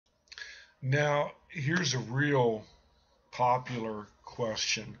Now, here's a real popular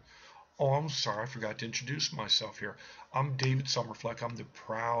question. Oh, I'm sorry, I forgot to introduce myself here. I'm David Summerfleck. I'm the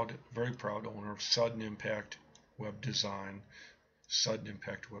very proud owner of Sudden Impact Web Design,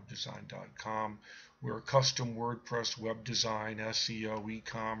 suddenimpactwebdesign.com. We're a custom WordPress web design, SEO,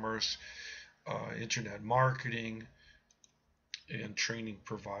 e-commerce, internet marketing, and training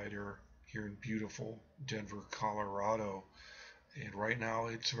provider here in beautiful Denver, Colorado. And right now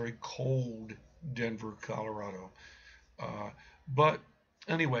it's very cold Denver, Colorado. Uh, but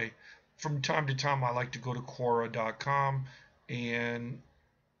anyway, from time to time I like to go to Quora.com and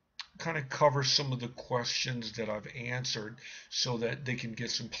kind of cover some of the questions that I've answered so that they can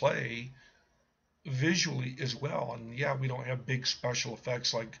get some play visually as well. And yeah, we don't have big special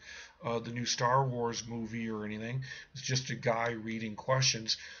effects like the new Star Wars movie or anything. It's just a guy reading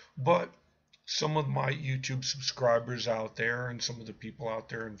questions. But some of my YouTube subscribers out there and some of the people out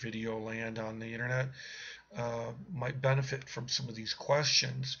there in video land on the internet might benefit from some of these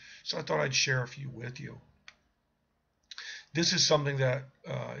questions. So I thought I'd share a few with you. This is something that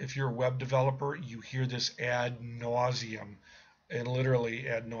if you're a web developer, you hear this ad nauseum, and literally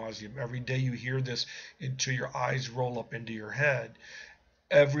ad nauseum. Every day you hear this until your eyes roll up into your head.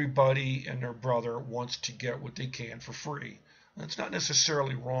 Everybody and their brother wants to get what they can for free. And it's not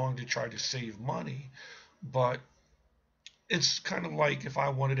necessarily wrong to try to save money, but it's kind of like if I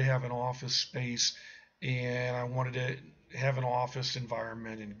wanted to have an office space and I wanted to have an office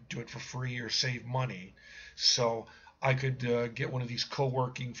environment and do it for free or save money. So I could get one of these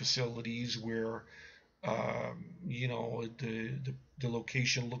co-working facilities where the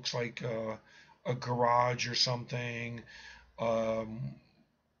location looks like a garage or something, um,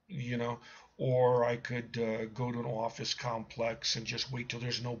 you know, or I could go to an office complex and just wait till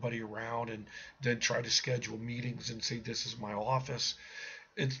there's nobody around and then try to schedule meetings and say this is my office.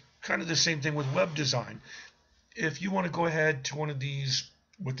 It's kind of the same thing with web design. If you want to go ahead to one of these,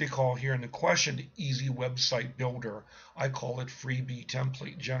 what they call here in the question, easy website builder, I call it freebie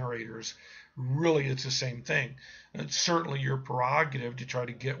template generators. Really, it's the same thing. And it's certainly your prerogative to try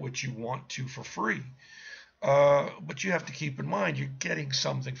to get what you want to for free. But you have to keep in mind you're getting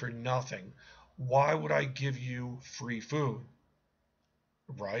something for nothing. Why would I give you free food?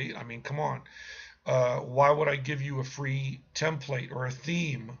 Right? I mean, come on. Why would I give you a free template or a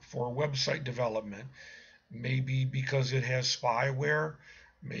theme for website development? Maybe because it has spyware,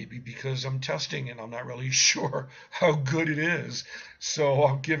 maybe because I'm testing and I'm not really sure how good it is. So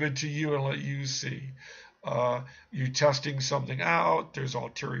I'll give it to you and let you see. You're testing something out, there's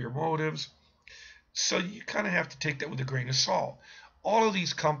ulterior motives. So you kind of have to take that with a grain of salt. All of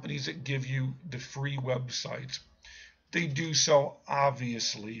these companies that give you the free websites, they do so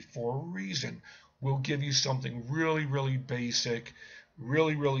obviously for a reason. We'll give you something really, really basic,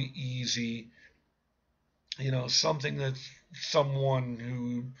 really, really easy, something that someone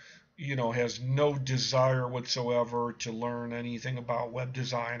who, has no desire whatsoever to learn anything about web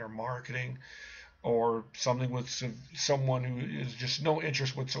design or marketing, or something with someone who is just no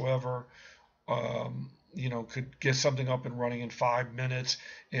interest whatsoever, could get something up and running in 5 minutes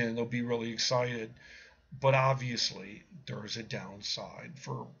and they'll be really excited. But obviously, there is a downside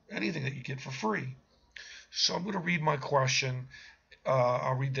for anything that you get for free. So I'm going to read my question.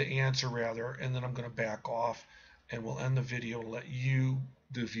 I'll read the answer rather, and then I'm going to back off and we'll end the video and let you,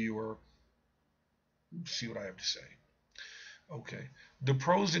 the viewer, see what I have to say. Okay. The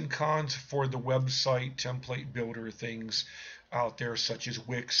pros and cons for the website template builder things out there, such as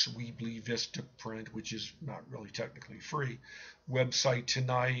Wix, Weebly, Vistaprint, which is not really technically free, Website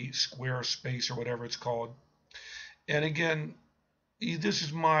Tonight, Squarespace, or whatever it's called. And again, this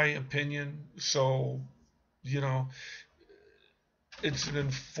is my opinion, so, you know, it's an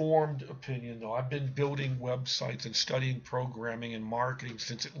informed opinion, though. I've been building websites and studying programming and marketing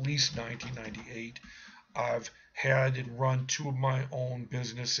since at least 1998. I've had and run two of my own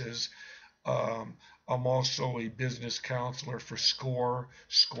businesses. I'm also a business counselor for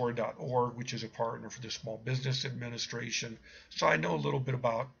score.org, which is a partner for the Small Business Administration. So I know a little bit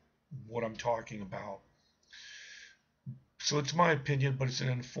about what I'm talking about. So it's my opinion, but it's an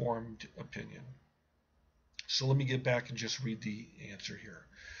informed opinion. So let me get back and just read the answer here.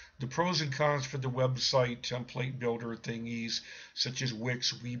 The pros and cons for the website template builder thingies such as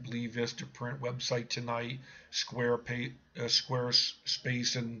Wix, Weebly, Vistaprint, Website Tonight,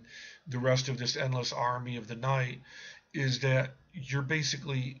 Squarespace, and the rest of this endless army of the night is that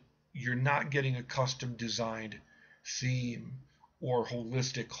you're not getting a custom designed theme or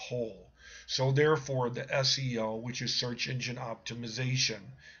holistic whole. So therefore, the SEO, which is search engine optimization,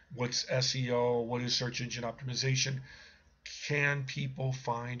 what's SEO? What is search engine optimization? can people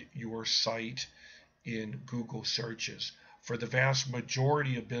find your site in Google searches? For the vast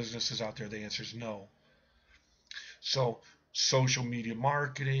majority of businesses out there, the answer is no. So social media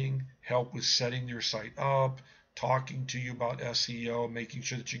marketing, help with setting your site up, talking to you about SEO, making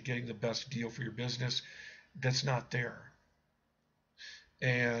sure that you're getting the best deal for your business, that's not there.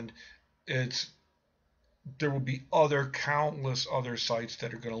 And it's there will be countless other sites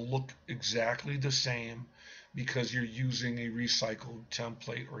that are going to look exactly the same because you're using a recycled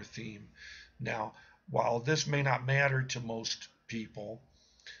template or theme. Now, while this may not matter to most people,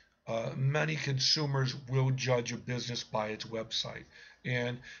 many consumers will judge a business by its website.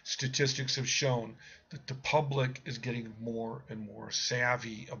 And statistics have shown that the public is getting more and more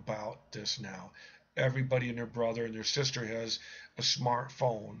savvy about this now. Everybody and their brother and their sister has a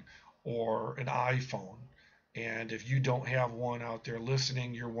smartphone or an iPhone. And if you don't have one out there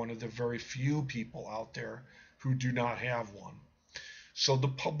listening, you're one of the very few people out there who do not have one. So the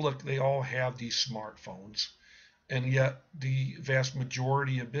public, they all have these smartphones. And yet the vast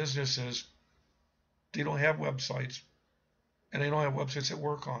majority of businesses, they don't have websites, and they don't have websites that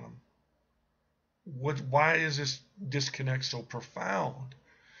work on them. Why is this disconnect so profound?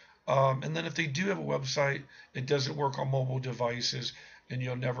 And then if they do have a website, it doesn't work on mobile devices, and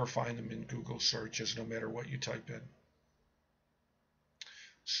you'll never find them in Google searches no matter what you type in.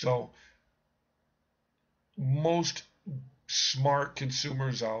 So most smart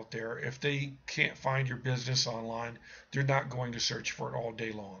consumers out there, if they can't find your business online, they're not going to search for it all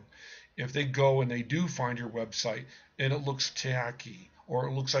day long. If they go and they do find your website and it looks tacky or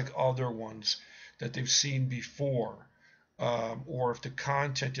it looks like other ones that they've seen before, or if the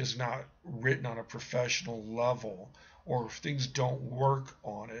content is not written on a professional level, or if things don't work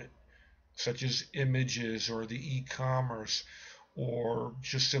on it, such as images or the e-commerce, or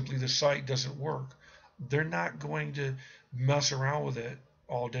just simply the site doesn't work, they're not going to mess around with it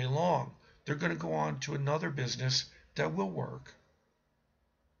all day long. They're going to go on to another business that will work,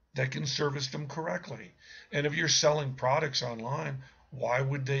 that can service them correctly. And if you're selling products online, why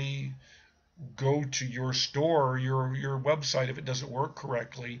would they go to your store or your website if it doesn't work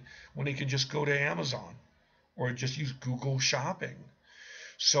correctly when they can just go to Amazon or just use Google Shopping?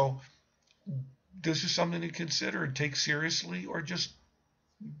 So this is something to consider and take seriously, or just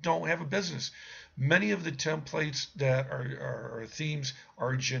don't have a business. Many of the templates that are themes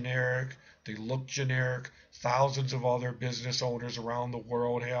are generic. They look generic. Thousands of other business owners around the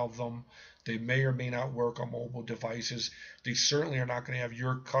world have them. They may or may not work on mobile devices. They certainly are not going to have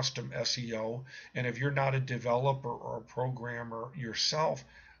your custom SEO. And if you're not a developer or a programmer yourself,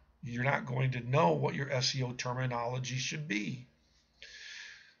 you're not going to know what your SEO terminology should be.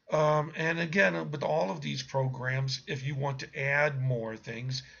 And again, with all of these programs, if you want to add more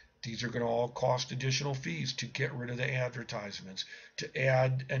things, these are going to all cost additional fees to get rid of the advertisements, to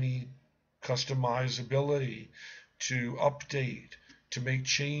add any customizability, to update, to make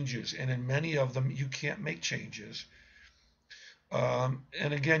changes. And in many of them, you can't make changes. And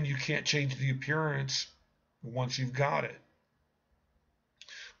again, you can't change the appearance once you've got it.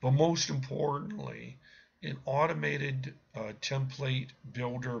 But most importantly, an automated template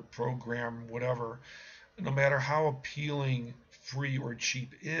builder program, whatever, no matter how appealing free or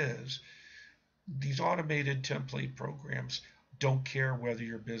cheap is, these automated template programs don't care whether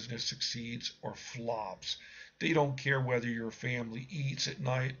your business succeeds or flops. They don't care whether your family eats at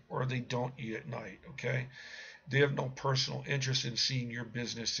night or they don't eat at night, okay? They have no personal interest in seeing your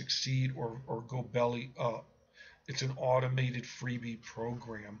business succeed or go belly up. It's an automated freebie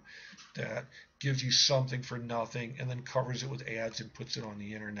program that gives you something for nothing and then covers it with ads and puts it on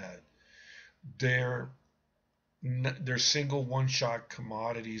the internet. They're single one-shot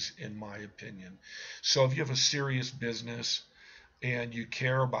commodities, in my opinion. So if you have a serious business and you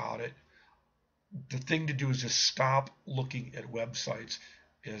care about it, the thing to do is just stop looking at websites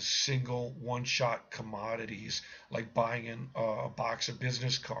as single one-shot commodities, like buying a box of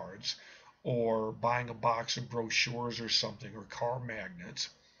business cards or buying a box of brochures or something, or car magnets.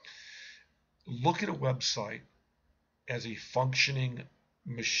 Look at a website as a functioning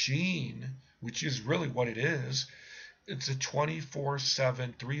machine, which is really what it is. It's a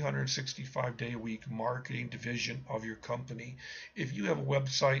 24/7, 365-day-a-week marketing division of your company. If you have a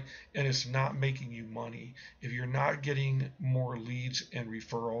website and it's not making you money, if you're not getting more leads and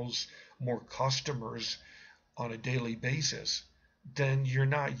referrals, more customers on a daily basis, then you're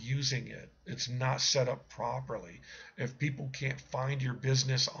not using it. It's not set up properly. If people can't find your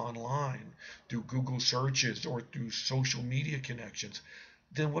business online through Google searches or through social media connections,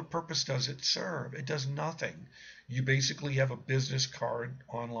 then what purpose does it serve? It does nothing. You basically have a business card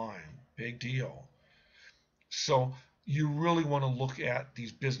online. Big deal. So You really want to look at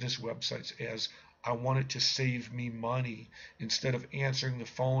these business websites as, I want it to save me money, instead of answering the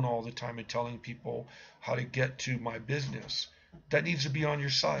phone all the time and telling people how to get to my business. That needs to be on your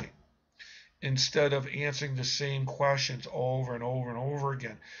site. Instead of answering the same questions over and over and over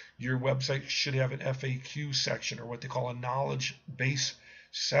again, your website should have an FAQ section, or what they call a knowledge base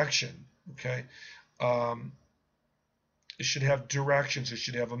section. Okay, um, it should have directions. It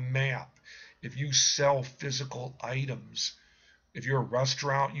should have a map. If you sell physical items, if you're a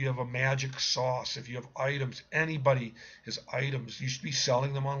restaurant, you have a magic sauce. If you have items, anybody has items, you should be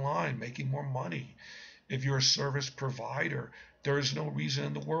selling them online, making more money. If you're a service provider, there is no reason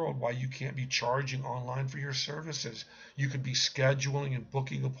in the world why you can't be charging online for your services. You could be scheduling and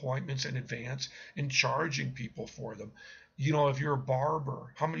booking appointments in advance and charging people for them. If you're a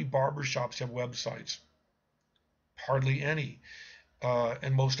barber, how many barber shops have websites? Hardly any.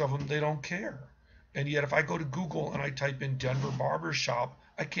 And most of them, they don't care. And yet, if I go to Google and I type in Denver barber shop,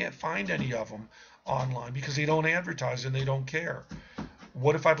 I can't find any of them online because they don't advertise and they don't care.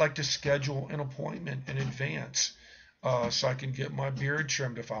 What if I'd like to schedule an appointment in advance, so I can get my beard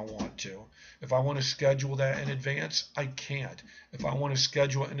trimmed if I want to? If I want to schedule that in advance, I can't. If I want to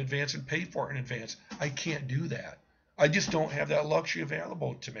schedule it in advance and pay for it in advance, I can't do that. I just don't have that luxury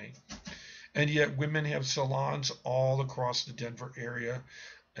available to me. And yet women have salons all across the Denver area,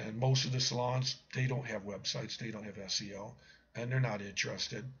 and most of the salons, they don't have websites, they don't have SEO, and they're not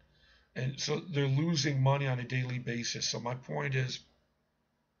interested. And so they're losing money on a daily basis. So my point is,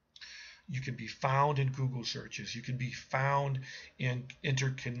 you can be found in Google searches. You can be found in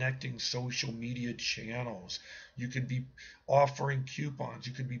interconnecting social media channels. You could be offering coupons.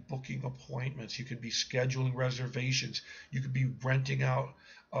 You could be booking appointments. You could be scheduling reservations. You could be renting out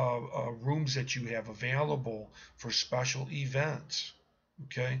rooms that you have available for special events.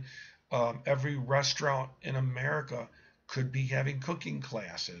 Okay, every restaurant in America could be having cooking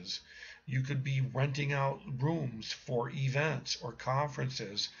classes. You could be renting out rooms for events or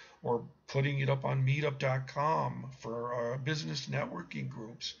conferences, or putting it up on meetup.com for business networking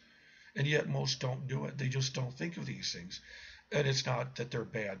groups. And yet most don't do it. They just don't think of these things. And it's not that they're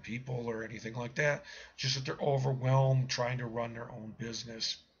bad people or anything like that, just that they're overwhelmed trying to run their own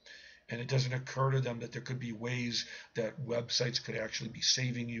business. And it doesn't occur to them that there could be ways that websites could actually be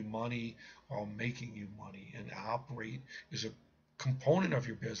saving you money while making you money, and operate as a component of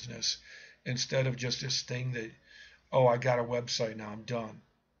your business, instead of just this thing that, oh, I got a website, now I'm done.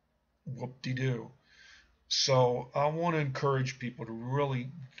 Whoop-de-doo. So I want to encourage people to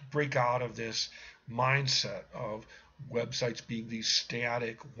really break out of this mindset of websites being these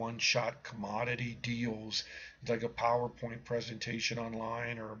static, one-shot commodity deals, like a PowerPoint presentation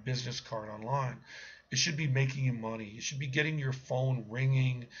online or a business card online. It should be making you money. You should be getting your phone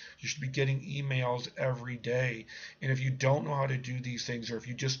ringing. You should be getting emails every day. And if you don't know how to do these things, or if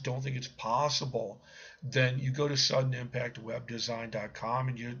you just don't think it's possible, then you go to suddenimpactwebdesign.com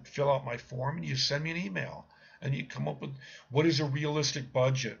and you fill out my form and you send me an email. And you come up with, what is a realistic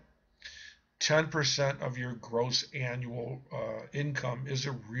budget? 10% of your gross annual income is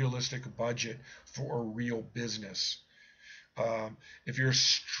a realistic budget for a real business. If you're a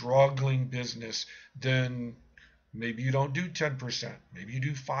struggling business, then maybe you don't do 10%, maybe you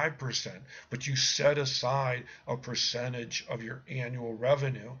do 5%, but you set aside a percentage of your annual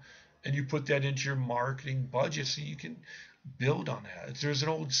revenue and you put that into your marketing budget so you can build on that. There's an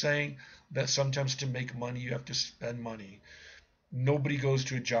old saying that sometimes to make money, you have to spend money. Nobody goes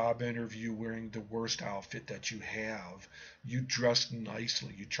to a job interview wearing the worst outfit that you have. You dress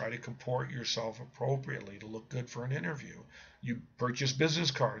nicely. You try to comport yourself appropriately to look good for an interview. You purchase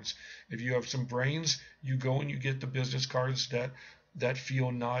business cards. If you have some brains, you go and you get the business cards that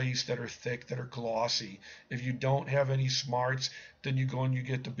feel nice, that are thick, that are glossy. If you don't have any smarts, then you go and you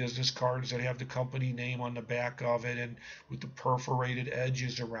get the business cards that have the company name on the back of it and with the perforated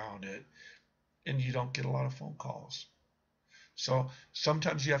edges around it. And you don't get a lot of phone calls. So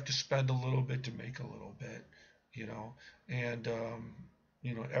sometimes you have to spend a little bit to make a little bit, and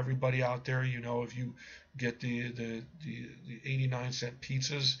everybody out there, if you get the 89-cent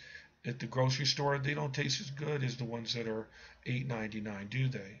pizzas at the grocery store, they don't taste as good as the ones that are $8.99, do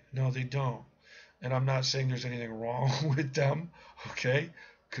they? No, they don't. And I'm not saying there's anything wrong with them, okay?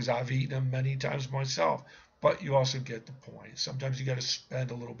 Because I've eaten them many times myself. But you also get the point. Sometimes you got to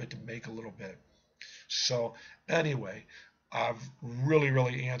spend a little bit to make a little bit. So anyway, I've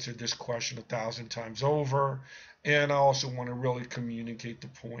really answered this question 1,000 times over, and I also want to really communicate the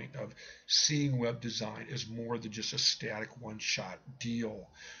point of seeing web design as more than just a static one-shot deal,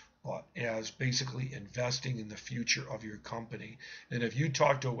 but as basically investing in the future of your company. And if you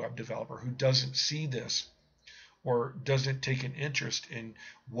talk to a web developer who doesn't see this, or doesn't take an interest in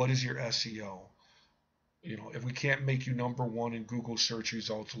what is your SEO. You know, if we can't make you #1 in Google search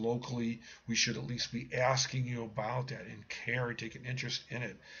results locally, we should at least be asking you about that and care and take an interest in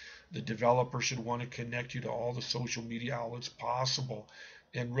it. The developer should want to connect you to all the social media outlets possible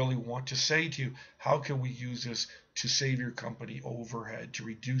and really want to say to you, how can we use this to save your company overhead, to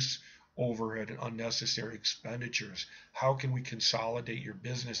reduce overhead and unnecessary expenditures? How can we consolidate your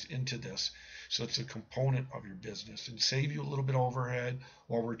business into this so it's a component of your business and save you a little bit of overhead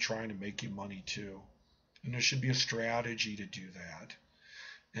while we're trying to make you money too? And there should be a strategy to do that.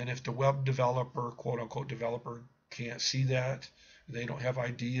 And if the web developer, quote unquote developer, can't see that, they don't have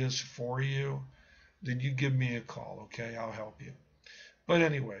ideas for you, then you give me a call, okay? I'll help you. But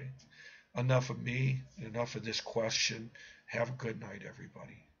anyway, enough of me, enough of this question. Have a good night,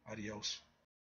 everybody. Adios.